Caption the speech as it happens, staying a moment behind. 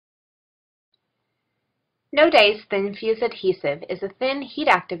No Day's Thin Fuse Adhesive is a thin,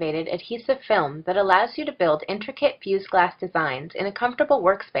 heat-activated adhesive film that allows you to build intricate fused glass designs in a comfortable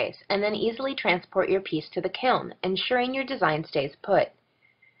workspace and then easily transport your piece to the kiln, ensuring your design stays put.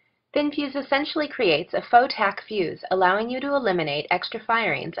 Thin Fuse essentially creates a faux tack fuse, allowing you to eliminate extra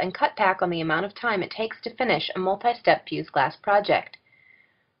firings and cut back on the amount of time it takes to finish a multi-step fused glass project.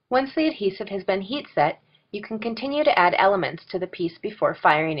 Once the adhesive has been heat set, you can continue to add elements to the piece before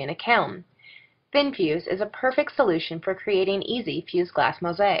firing in a kiln. Thin Fuse is a perfect solution for creating easy fused glass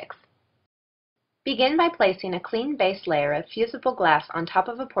mosaics. Begin by placing a clean base layer of fusible glass on top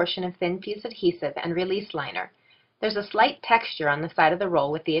of a portion of Thin Fuse adhesive and release liner. There's a slight texture on the side of the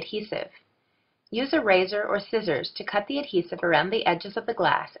roll with the adhesive. Use a razor or scissors to cut the adhesive around the edges of the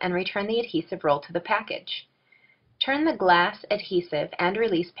glass and return the adhesive roll to the package. Turn the glass, adhesive, and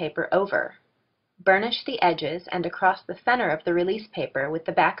release paper over. Burnish the edges and across the center of the release paper with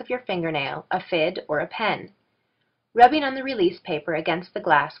the back of your fingernail, a fid, or a pen. Rubbing on the release paper against the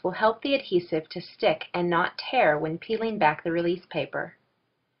glass will help the adhesive to stick and not tear when peeling back the release paper.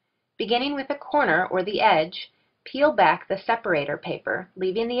 Beginning with a corner or the edge, peel back the separator paper,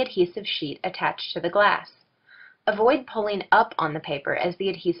 leaving the adhesive sheet attached to the glass. Avoid pulling up on the paper as the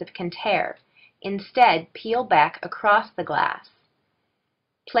adhesive can tear. Instead, peel back across the glass.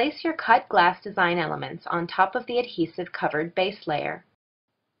 Place your cut glass design elements on top of the adhesive-covered base layer.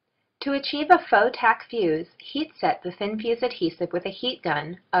 To achieve a faux tack fuse, heat set the Thin Fuse adhesive with a heat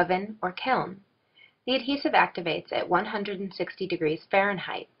gun, oven, or kiln. The adhesive activates at 160 degrees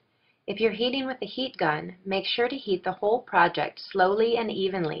Fahrenheit. If you're heating with a heat gun, make sure to heat the whole project slowly and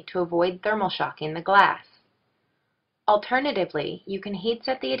evenly to avoid thermal shocking the glass. Alternatively, you can heat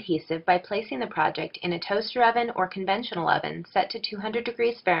set the adhesive by placing the project in a toaster oven or conventional oven set to 200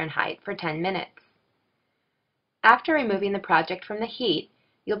 degrees Fahrenheit for 10 minutes. After removing the project from the heat,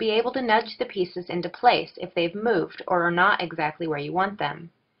 you'll be able to nudge the pieces into place if they've moved or are not exactly where you want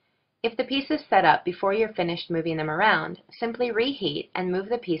them. If the pieces set up before you're finished moving them around, simply reheat and move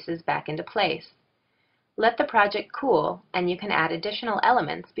the pieces back into place. Let the project cool, and you can add additional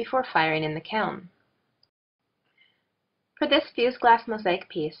elements before firing in the kiln. For this fused glass mosaic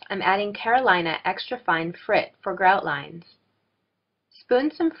piece, I'm adding Carolina extra fine frit for grout lines.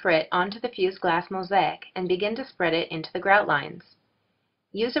 Spoon some frit onto the fused glass mosaic and begin to spread it into the grout lines.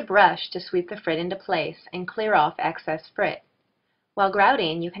 Use a brush to sweep the frit into place and clear off excess frit. While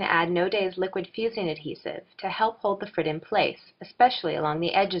grouting, you can add No Day's liquid fusing adhesive to help hold the frit in place, especially along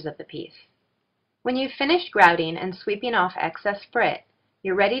the edges of the piece. When you've finished grouting and sweeping off excess frit,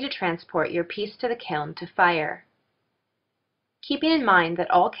 you're ready to transport your piece to the kiln to fire. Keeping in mind that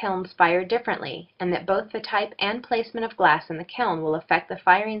all kilns fire differently and that both the type and placement of glass in the kiln will affect the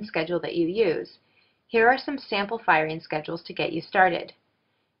firing schedule that you use, here are some sample firing schedules to get you started.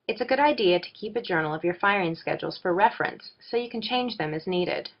 It's a good idea to keep a journal of your firing schedules for reference so you can change them as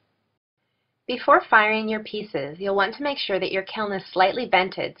needed. Before firing your pieces, you'll want to make sure that your kiln is slightly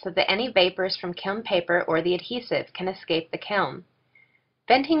vented so that any vapors from kiln paper or the adhesive can escape the kiln.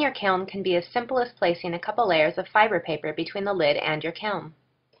 Venting your kiln can be as simple as placing a couple layers of fiber paper between the lid and your kiln.